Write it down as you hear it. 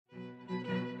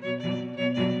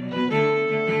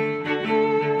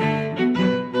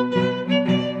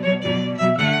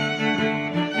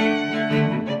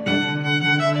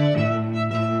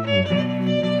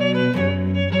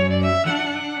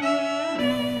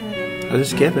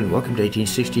This is Kevin. Welcome to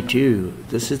 1862.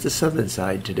 This is the southern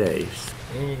side today.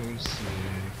 Oh, see,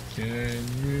 can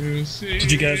you see?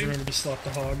 Did you guys remember to stop the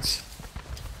hogs?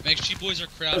 Make sure you boys are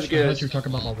crouching. I thought you were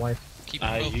talking about my wife. Keep your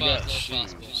profile as low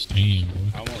as possible.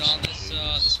 Get on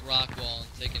this rock wall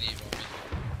and take an evo.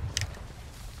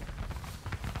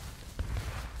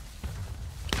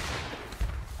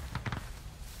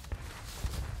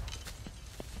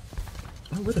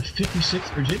 Oh, we're the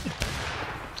 56th Virginia.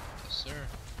 Yes, sir.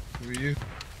 Who are you?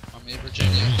 I'm in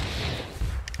Virginia.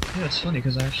 Yeah, it's funny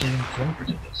because I actually am from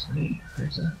Virginia. So hey,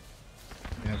 there's that.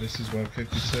 Yeah, this is what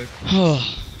 56. Alright,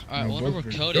 I No, wonder both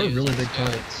where are- Cody They're is. really big Let's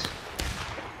targets.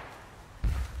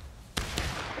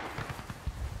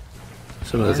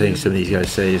 Some of the things some of these guys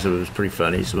say, some of it's pretty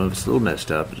funny, some of it's a little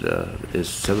messed up. A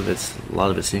lot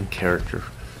of it's in character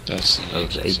That's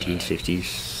of the 1860s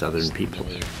Southern people.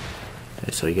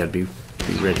 And so you got to be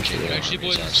ready for Make that. sure you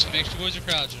boys are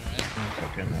crouching, alright? Oh,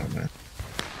 fucking hell, man.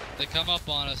 If they come up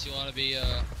on us, you want to be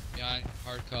behind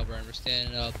hard cover, and we're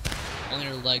standing up. Only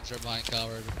your legs are behind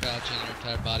cover. We're crouching, and your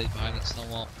entire body's behind the stone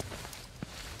wall.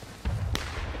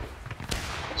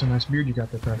 It's a nice beard you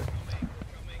got there, Predator.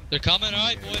 They're coming,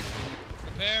 alright, boys.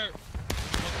 Prepare.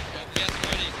 Get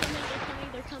ready.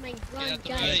 They're coming. Run, Get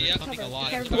guys. ready. Yeah, Cover. coming alive.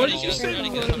 Careful. Ready, Careful. get ready.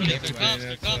 Careful. Here comes.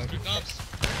 Here comes. Here comes.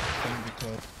 It's gonna be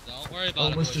tough. Don't worry about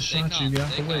it. Almost boys. just They shot come. you. Get out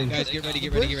They the way. come. Guys, They get ready, come.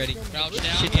 get ready, get ready. Crouch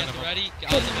down. Get ready.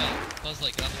 Get out of the way. Buzz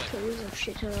like, get out of the way. There's a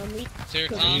shit ton on me. So here,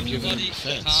 calm, everybody.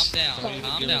 Calm down. Calm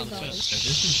down. Yeah,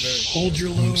 this is very. Hold your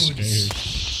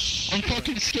loads. I'm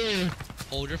fucking scared.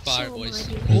 Hold your fire, So boys.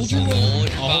 am I, dude. Hold your load. Hold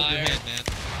your I'll hold fire. your hand, man.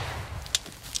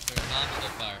 Here, calm,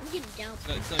 hold fire. I'm getting down.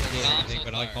 No, it's not gonna do anything,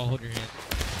 but I'll hold your hand.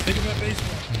 Think about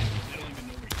baseball.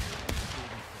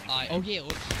 Oh yeah,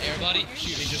 look, everybody,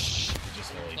 shoot.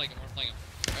 We're playing him. Everybody,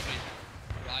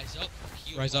 rise up.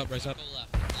 Heel, Rise up, rise go up.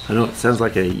 left. I know it sounds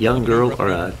like a young girl or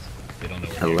a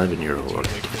 11-year-old or a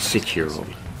 6-year-old.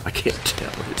 I can't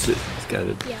tell. It's got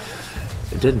a, Yeah.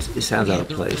 it doesn't. It sounds out of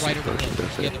They're place. right in over the person, hill.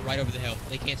 doesn't Yeah, it? they're right over the hill.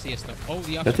 They can't see us though. Oh,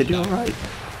 the But they do all opposite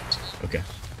right. Okay.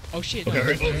 Oh shit, Okay, no,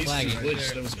 alright. Oh, they're he's lagging.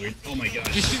 glitched. That was weird. Oh my god.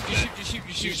 Just shoot. Get on the fence,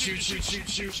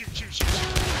 Lee.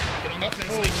 Get on the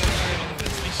fence, Lee.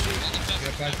 Shoot.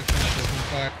 Get back to finish. Open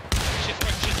fire. Shift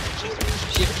right,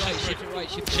 Shift right.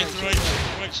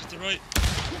 shift right.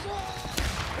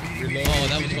 Oh,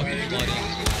 that was fucking bloody.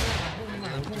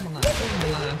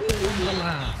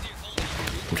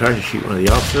 I'm trying to shoot one of the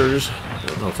officers. I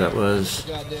don't know if that was.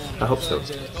 I hope so. Go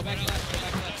back left.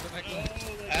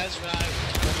 That's right.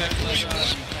 Go back to you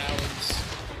cowards.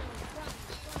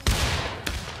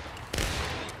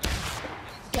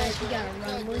 Guys, we gotta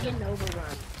run. We're getting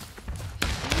overrun.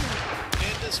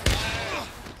 Get this flag.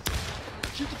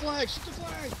 Shoot the flag. Shoot the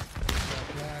flag.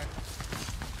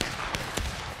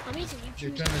 How many did you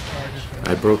You're choose? trying to charge us from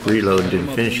I broke reload and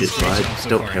didn't finish it, so I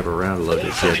don't have a round loaded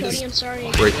yet. Cody, I'm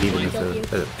sorry. Break even at W.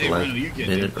 the Hey, last Rhino, you get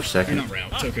minute it. or second. You're not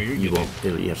round. It's okay. You're You good. won't.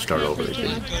 You have to start over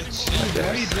again. Like Why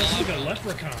are you that. dressed like a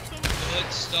leprechaun?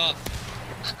 Good stuff.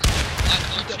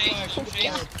 Don't chase.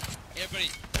 Everybody,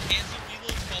 cancel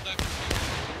reloads, fall back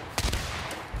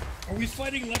to Are we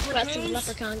fighting Got some leprechauns?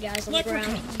 leprechaun guys on the ground.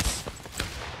 Leprechauns.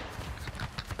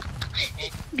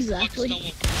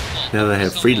 Exactly. Now that I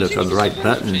have free look on the right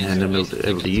button and I'm able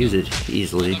to use it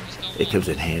easily, it comes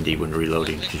in handy when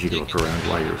reloading because you can look around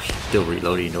while you're still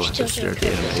reloading. You don't have to stare at the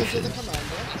animation.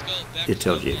 It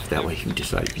tells you that way you can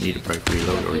decide if you need a break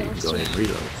reload or you can go ahead and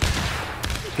reload.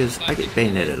 Because I get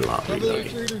bayoneted a lot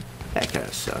reloading. That kind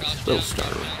of sucks. Little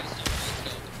starter.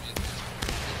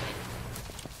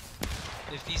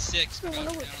 56. I don't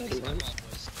know what Cody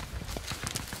wants.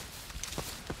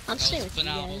 I'm That staying was a with you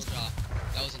phenomenal guys. job.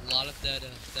 That was a lot of dead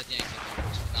Yankee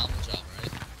members. Phenomenal job,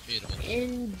 right? Beautiful.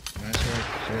 Nice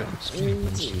work.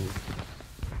 Indeed.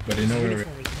 But you know where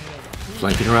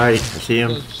Flanking right. I see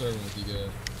him. You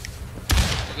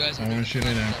guys I want to shoot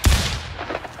it now.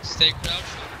 stay crouched,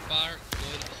 open fire,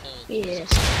 good hold. Yes.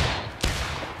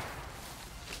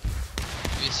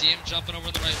 If you see him jumping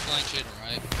over the right flank, shoot him,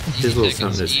 right? Here's a little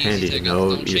something that's handy to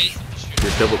know.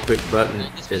 Your double quick button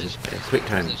is quick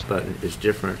time button is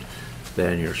different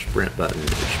than your sprint button. Your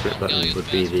sprint button would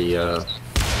be the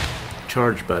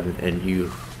charge button, and you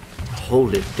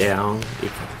hold it down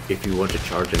if you want to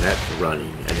charge, and that's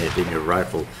running. And then your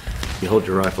rifle, you hold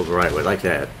your rifle the right way, like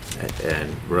that,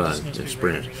 and run and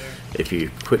sprint. If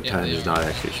you quick time is not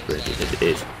actually sprinting,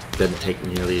 it doesn't take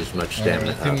nearly as much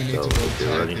stamina out. So if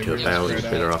you're running to a battle, you're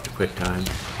better off to quick time,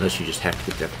 unless you just have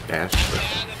to get that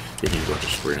fast. Then you go to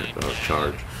sprint or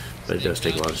charge. But it does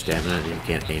take a lot of stamina, and you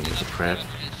can't aim with a crap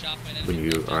when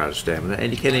you are out of stamina.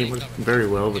 And you can't aim with very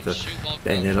well with a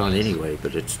bayonet on anyway,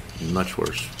 but it's much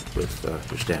worse with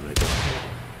your stamina going.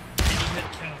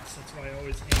 hit counts. That's why I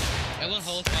always aim. Everyone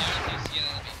hold fire until you see an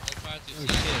enemy. Hold fire until you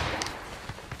see an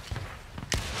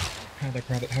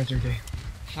enemy. How's your day?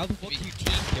 How the fuck do you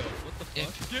team kill? What the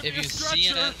fuck? If you see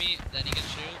an enemy, then you can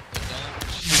shoot, but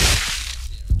don't shoot.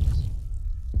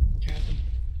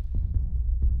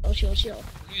 Oh, chill, chill.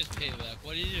 Let me just payback.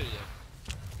 What do you do?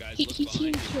 Guys, He look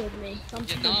team behind you. killed me. I'm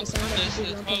Yeah, sorry. no, I'm sorry. this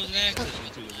was an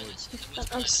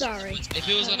accident. I'm sorry. If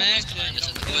it was an accident, you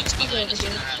don't know I'll go over here.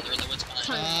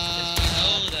 Time.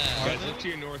 know that. Guys, look to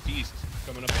your northeast.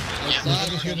 Coming up on I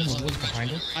the thought you in the woods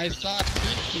behind us. I thought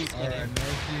Alright,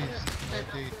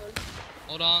 northeast.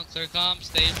 Hold on, clear comm.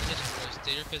 Stay in position first.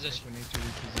 Stay your position. We need to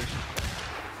reposition.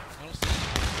 I don't see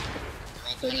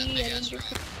What do you need? you.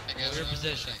 Your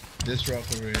position. This rough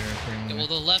over here, Okay, friendly. well,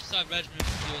 the left side regiment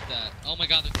can deal with that. Oh my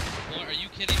god, are you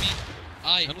kidding me?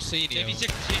 I don't see any.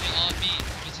 56 Virginia on me.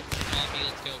 56 Virginia on me.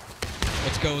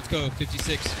 Let's go. Let's go.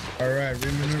 56. Alright,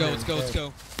 remaneuver. Let's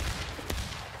go.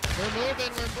 We're moving,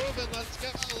 let's go,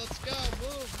 move, let's go. On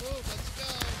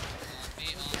me.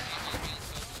 Let's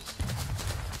go.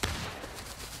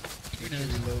 Need to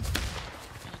reload.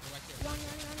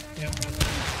 Run.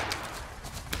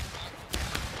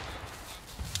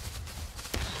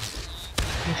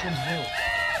 Which one's blue?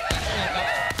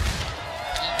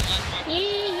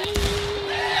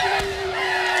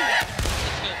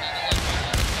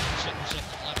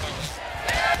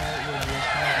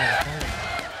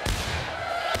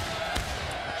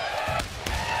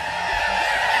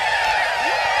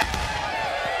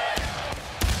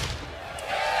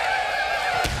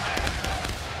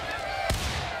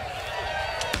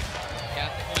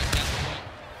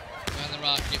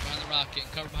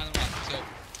 Cover behind the rock. Let's go.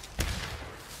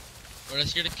 Or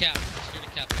let's get a cap.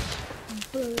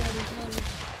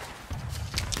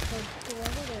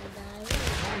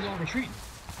 He's all retreating.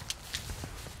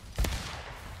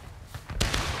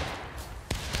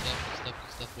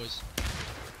 Stuff, boys.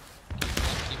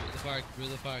 Keep it with the fire,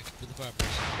 boys.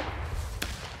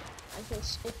 I can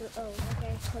skip it. Oh,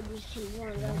 okay. Cody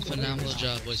can run. Phenomenal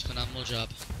job, boys. Phenomenal job.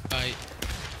 Alright,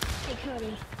 Hey,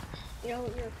 Cody. You know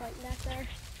what you were fighting back there?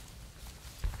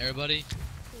 everybody.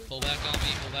 Pull back on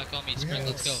me. Sprint,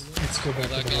 let's go. Let's go Pull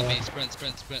back back to the on wall. me. Sprint.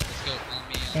 Let's go. On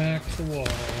me. Back to the wall.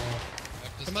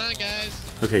 Come on, guys.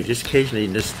 Okay, just occasionally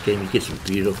in this game you get some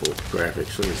beautiful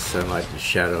graphics with the sunlight and the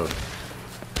shadow.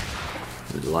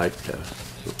 The light,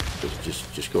 it's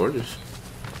just gorgeous.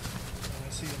 I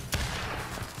see him.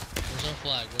 Where's our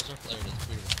flag? It is.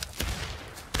 Beautiful.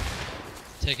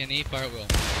 Take a knee, fire wheel.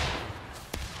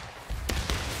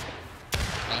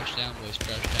 Crouch down, boys.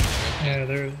 Crouch down.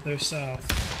 Yeah, they're south.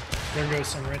 There goes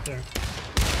some right there.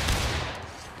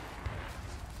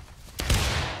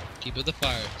 Keep with the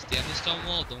fire. Stay on the stone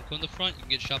wall. Don't go in the front. You can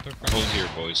get shot in front. Hold here,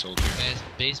 boys. Hold here.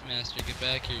 Base master, get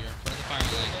back here. You're in front of the fire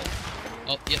line.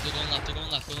 Oh, yeah, they're going left. Down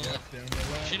the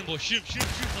left. Shoot him, boys. Shoot him.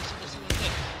 Let's go.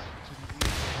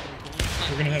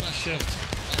 We're gonna have to shift.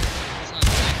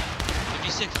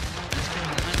 56. Let's go.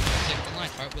 Line.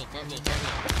 Fire wheel.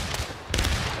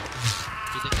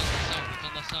 Dude, they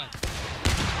come left side.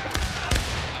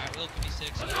 Fire wheel,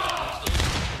 56.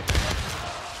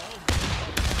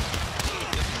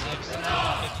 56.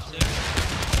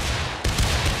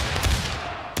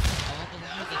 All the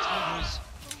line, let's go, boys.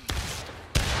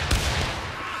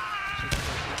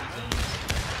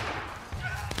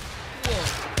 Whoa.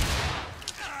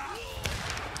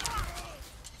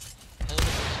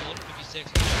 Hold him,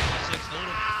 56.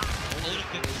 Hold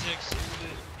him,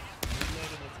 56.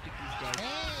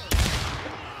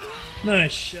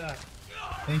 Nice shot.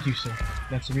 Thank you, sir.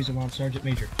 That's the reason why I'm Sergeant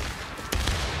Major.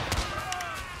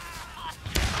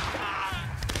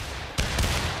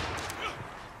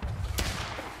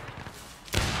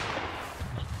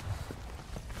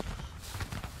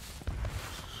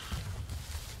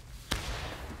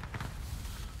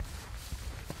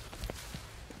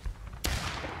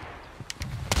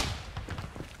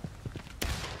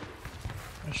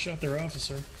 I shot their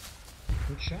officer.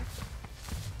 Good shot.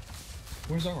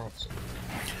 Where's our officer?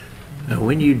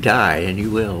 When you die, and you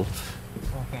will,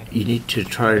 Oh, found him. you need to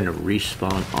try to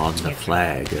respawn on the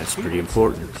flag. That's pretty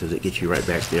important because it gets you right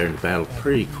back there in the battle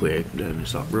pretty quick.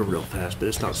 It's not real fast, but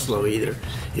it's not slow either.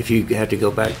 If you have to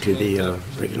go back to the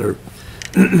regular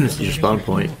your spawn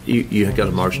point, you got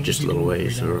to march just a little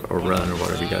ways or run or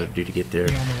whatever you got to do to get there.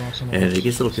 And it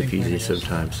gets a little confusing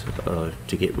sometimes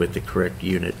to get with the correct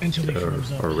unit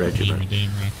or regiment. You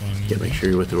got to make sure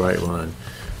you're with the right one.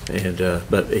 And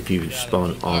but if you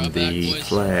spawn on the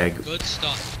flag, Good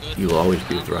stuff. Good you'll always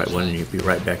be with the right one, and you'll be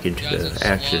right back into the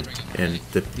action. And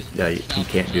you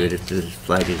can't do it if the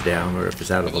flag is down or if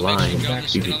it's out of the line.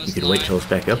 You can wait till it's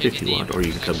back up if you want, or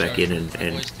you can come back in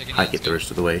and hike it the rest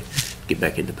of the way, get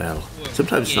back into battle.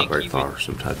 Sometimes it's not very far,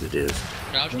 sometimes it is.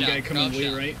 Crouch One guy down, coming crouch way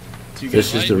down. right.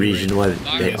 This is the reason why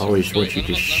they always want you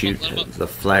to shoot the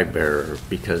flag bearer,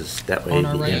 because that way the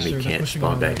enemy can't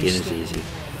spawn back in as easy.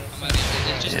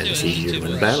 And it's easier to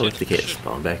win the battle if they can't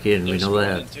spawn back in, we know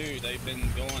that.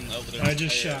 I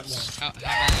just shot one.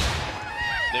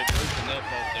 They're breaking up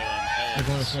out there. They're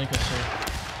going to flank us, sir.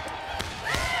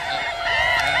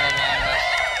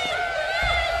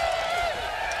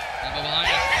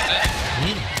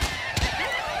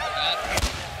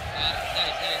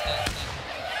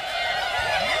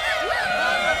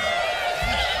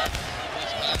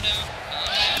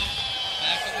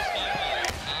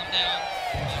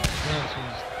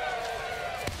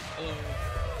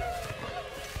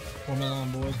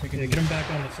 Yeah, get him back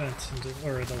on the fence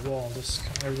or the wall. Just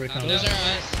everybody calm Those down. are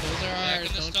ours. Those are Back ours.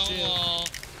 in the Don't stone shoot. wall.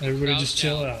 Everybody Crouch just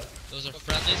chill down. out. Those are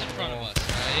friendlies in front of us,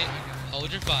 right?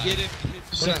 Hold your fire. Get it.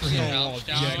 Crouch down.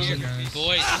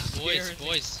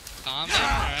 Boys, calm down,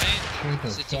 alright?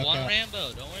 It's a one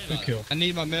Rambo, don't worry about it. I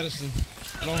need my medicine.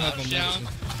 I don't have my Crouch down.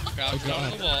 medicine. Crouch down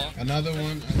on the wall. Another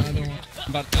one. I'm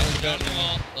about to turn it Down back the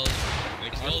wall.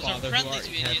 now. Those are friendlies,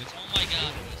 you idiots. Oh my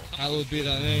god. Hallowed be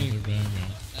thy name. That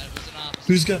was an opposite.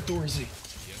 Who's got Thorzy?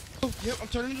 Oh, yep, I'm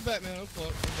turning into Batman. Oh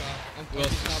fuck. I'm Well,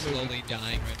 slowly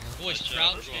dying right now. Boys,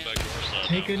 crouch down.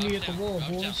 Take a knee at the Crouch wall,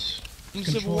 down. boys. I'm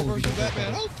Civil War Control, version we don't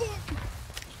Batman. have Oh fuck.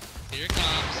 Here it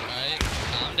comes, alright?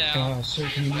 Calm down. Sir,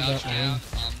 can you move Crouch that down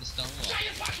way? on the stone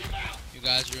wall. You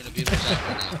guys are in a beautiful spot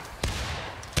right now.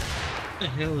 What the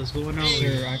hell is going on?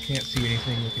 Sir, I can't see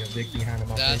anything with your big behind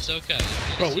my That's face. okay.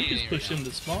 Bro, we just pushed him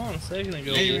to spawn a second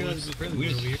ago. We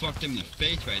just fucked him in the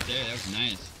face right there. That was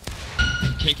nice.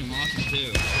 Take him off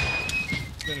too.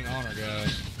 It's been an honor,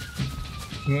 guys.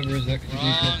 Whoever is that, could you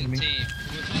please talk to Wrong me? team.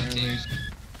 Wrong team.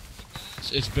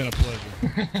 It's been a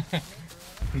pleasure.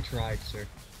 He tried, sir.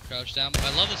 Crouch down.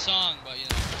 I love the song, but you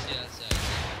know, see that said.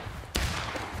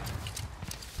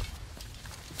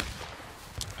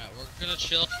 Alright, we're gonna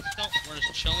chill. We're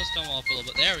just chilling the stone wall for a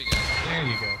little bit. There we go. There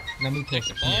you go. Now move Take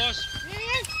closer. the Come here. boss.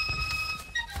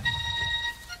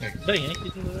 There you go. Hey,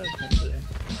 Yankees into that.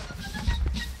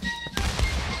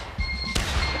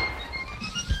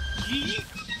 We're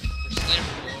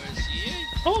slaver boys.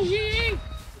 Yeah. Oh yeah!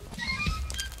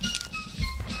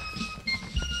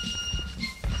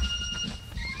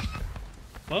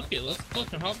 Fuck it, let's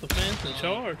fucking hop the fence and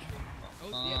charge.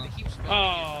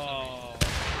 Oh.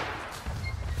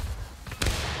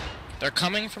 They're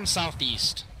coming from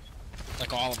southeast.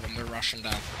 Like all of them, they're rushing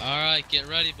down. Alright, get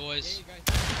ready, boys.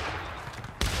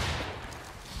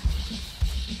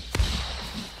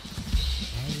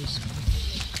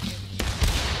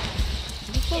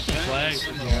 Fucking flags.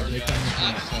 Yeah, they come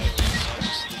from the south.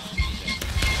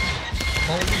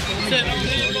 Follow me, follow me. Set up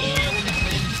there, boys.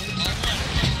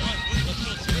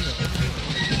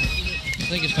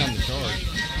 I think it's time to charge.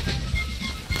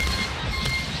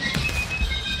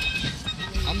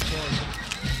 I'm charging.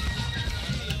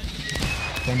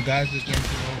 Some guys are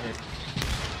jumping over.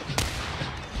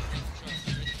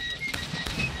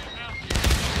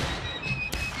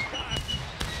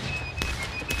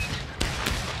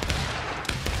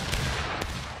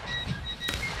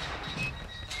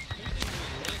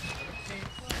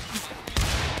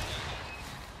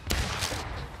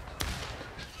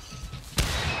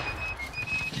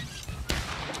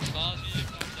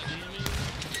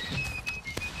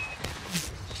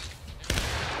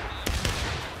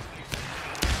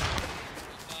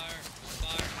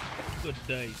 Good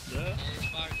day, sir.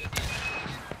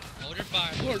 Hold your fire.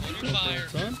 Lord, Hold you your good fire.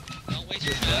 son. Don't waste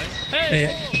your time.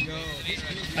 Hey! Go.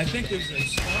 I think there's a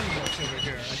spawn box over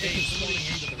here. I think it's spawning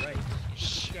into the right.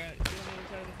 Get on the other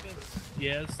side of the fence.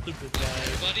 Yeah, stupid guy.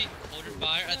 Everybody, hold your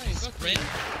fire at the sprint.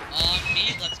 On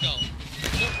me, let's go.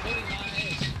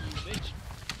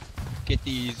 Get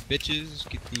these bitches,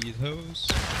 get these hoes.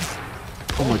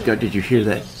 Oh my god, did you hear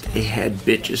that? They had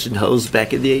bitches and hoes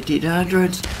back in the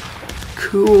 1800s?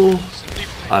 Cool.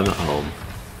 I'm at home.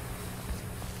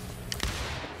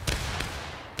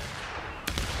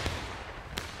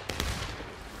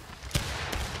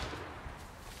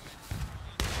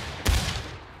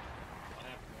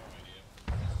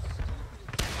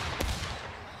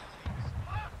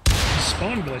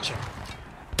 Spawn glitching.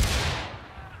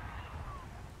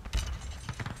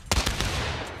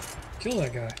 Kill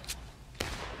that guy.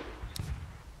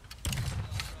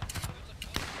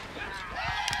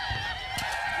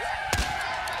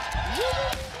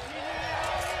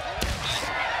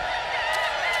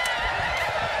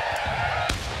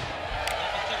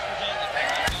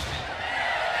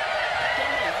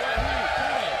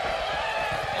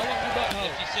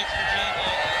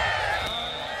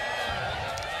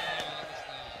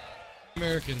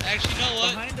 Americans. Actually, you know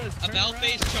what? Behind us, turn About around.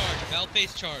 face charge. About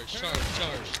face charge. Charge.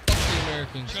 Fuck the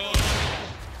Americans. Charge.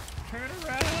 Turn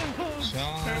around.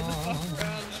 Turn the fuck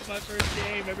around. This is my first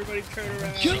game. Everybody turn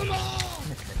around. Kill them all!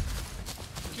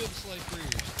 Kill the slave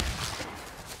breeders.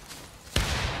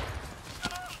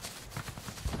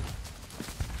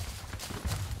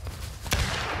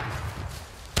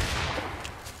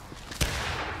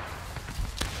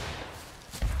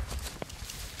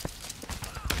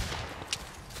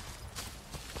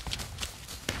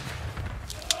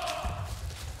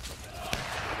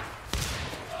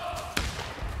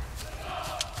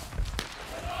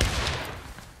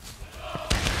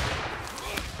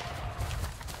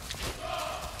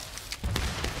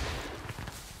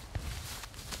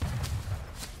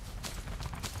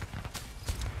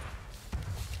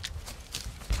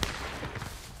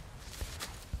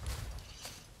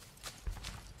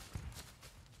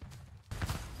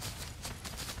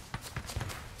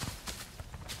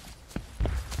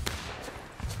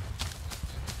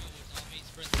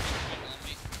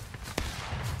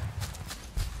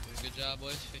 Good job,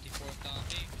 boys. 54th on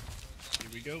me. Here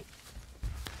we go.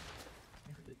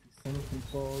 Someone can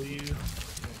follow you.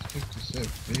 It's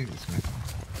 56 babies, man.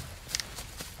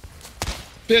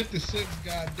 56,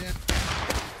 goddamn.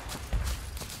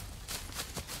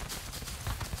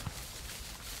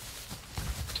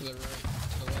 To the right,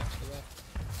 to the left, to the left.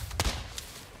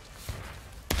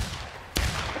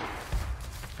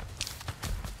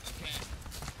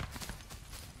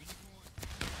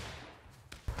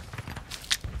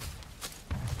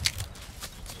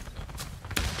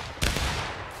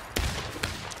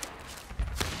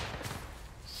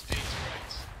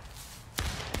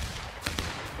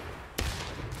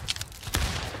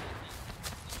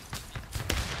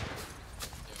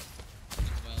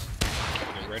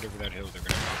 Right over that hill, they're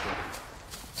gonna pop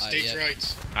over. States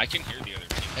rights. I can hear the other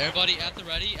team. Everybody at the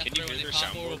ready. At Can the you ready hear when their they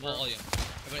pop over soundboard, bro? volume.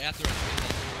 Everybody at the ready.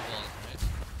 Pop over volume, right?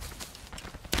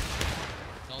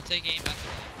 Don't take aim at the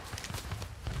ready.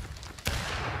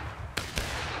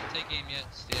 Don't take aim yet.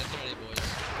 Stay at the ready, boys.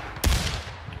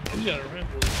 We got a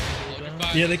ramble. Hold your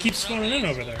fire. Yeah, they keep Hold spawning in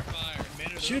your over there. fire.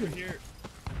 Shoot him. Here.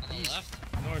 On the left.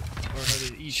 North. Or no,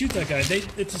 to the east. Shoot that guy.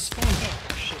 It's a spawn hub.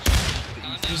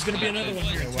 Calm There's down, gonna be another one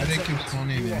here. Yeah, why they keep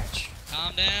spawning in? Watch.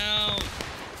 Calm down.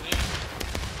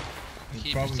 It's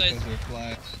Keep probably precise. because they're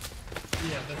flat.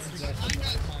 Yeah, that's exactly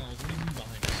right.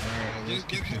 Alright, let's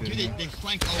keep Dude, shooting. they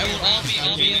flank all the way Everyone, around.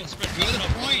 all me in the sprint. Go to the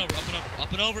point.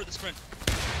 Up and over at the sprint.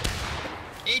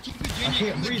 18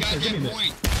 Virginia, come to the goddamn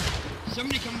point.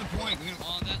 Somebody come to the point. We're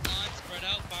gonna... On that line, spread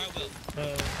out, fire will.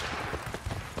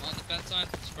 On the fence line,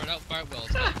 spread out, fire will.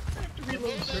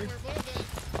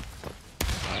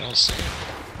 I don't see it.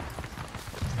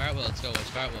 Fire will, let's go, boys.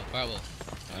 Fire will, fire will.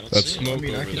 I don't That's see it. smoke over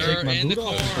there. They're in the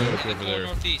corner, Smoke in the over corner there.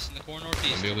 northeast, in the corner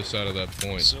northeast. On the other side of that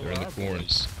point. So They're in the our corn.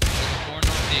 boys. In the corner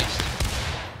northeast.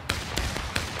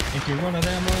 If you run out of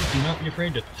ammo, do not be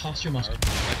afraid to toss your musket.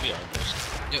 Might be our boys.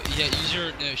 Yo, yeah, use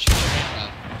your, no, shoot your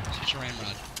ramrod. Shoot your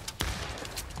ramrod.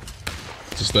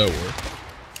 Does that work?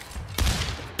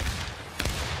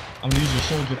 I'm gonna use your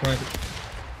soldier private.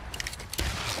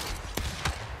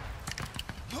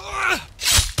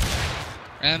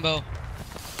 Rambo. I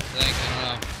think, I don't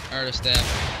know. I heard a stab.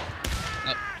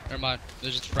 Oh, never mind.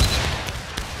 There's just a front there.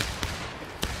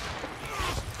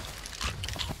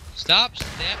 Stop!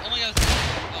 Stab! Oh my god!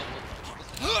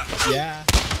 Oh. Yeah,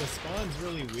 the spawn's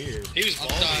really weird. He was I'm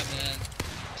ballsy. sorry, man.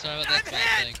 Sorry about that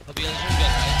spawn thing. Hope you guys are good,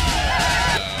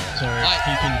 right? Sorry, Alright.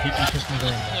 he can kiss my Point,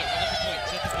 ground. I want the point.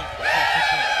 Set the point.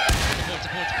 Point.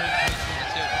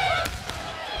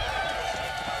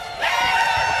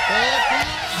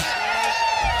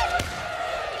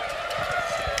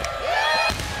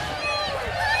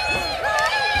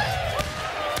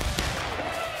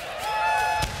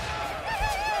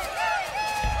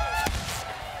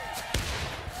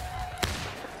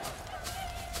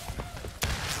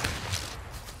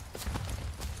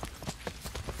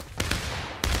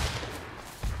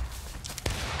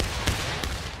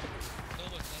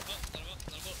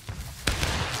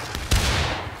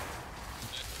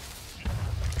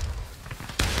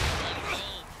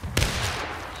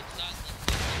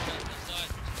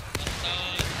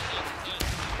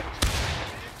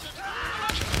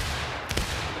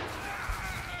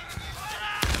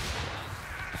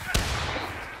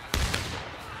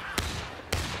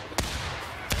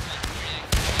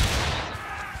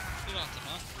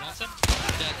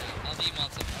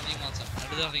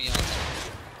 don't think he wants it.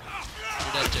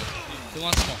 You're dead too. Who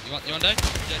wants some more? You want die?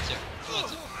 You're dead too. Who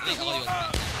wants it? I think all you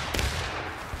want.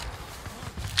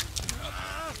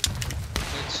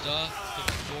 Good stuff.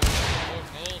 54 gold.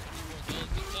 54 gold.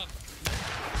 Good stuff.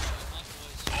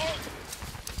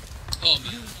 Oh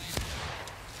man.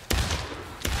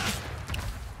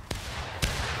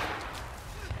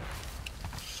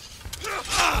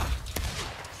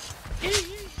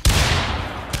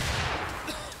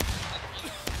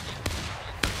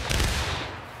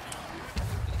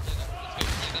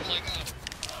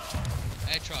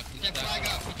 Hey truck, get the flag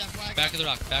up. Get that flag back of the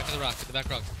rock, back of the rock, get the back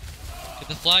rock. Get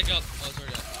the flag up. Oh, it's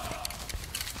already up.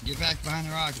 Get back behind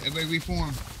the rock. Everybody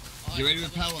reform. Get ready to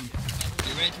repel him.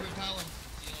 Get ready to repel him.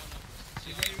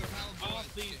 Get ready to repel him, boys.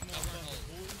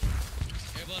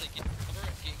 Everybody, get cover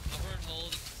and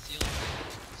hold and seal it.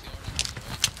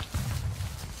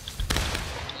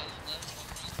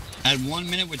 At 1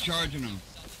 minute, we're charging them.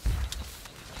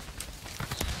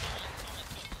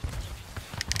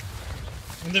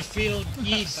 In the field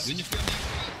east. In the field.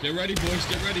 Get ready, boys.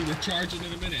 Get ready. We're charging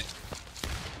in a minute.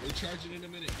 We're charging in a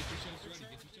minute. Get yourselves ready.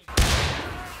 Get yourselves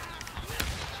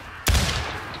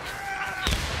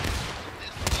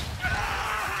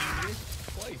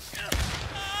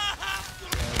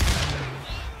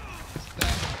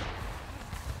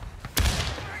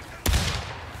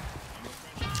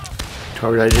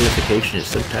Target identification is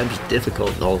sometimes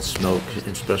difficult in all the smoke,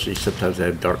 especially sometimes they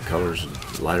have dark colors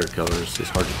and lighter colors. It's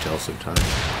hard to tell sometimes.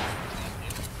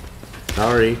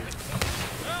 Sorry.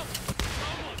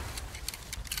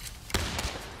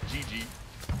 GG.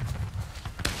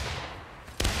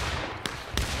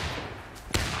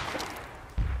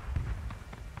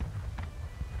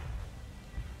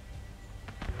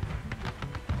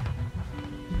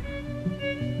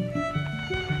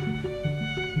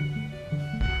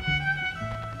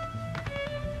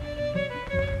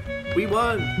 We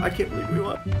won! I can't believe we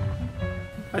won.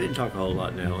 I didn't talk a whole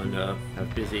lot now, and I'm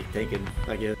busy thinking,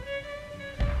 I guess.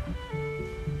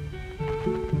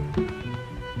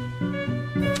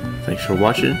 Thanks for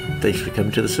watching. Thanks for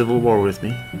coming to the Civil War with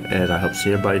me. And I hope to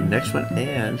see everybody in the next one,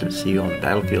 and see you on the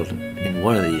battlefield in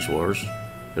one of these wars.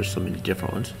 There's so many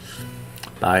different ones.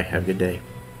 Bye. Have a good day.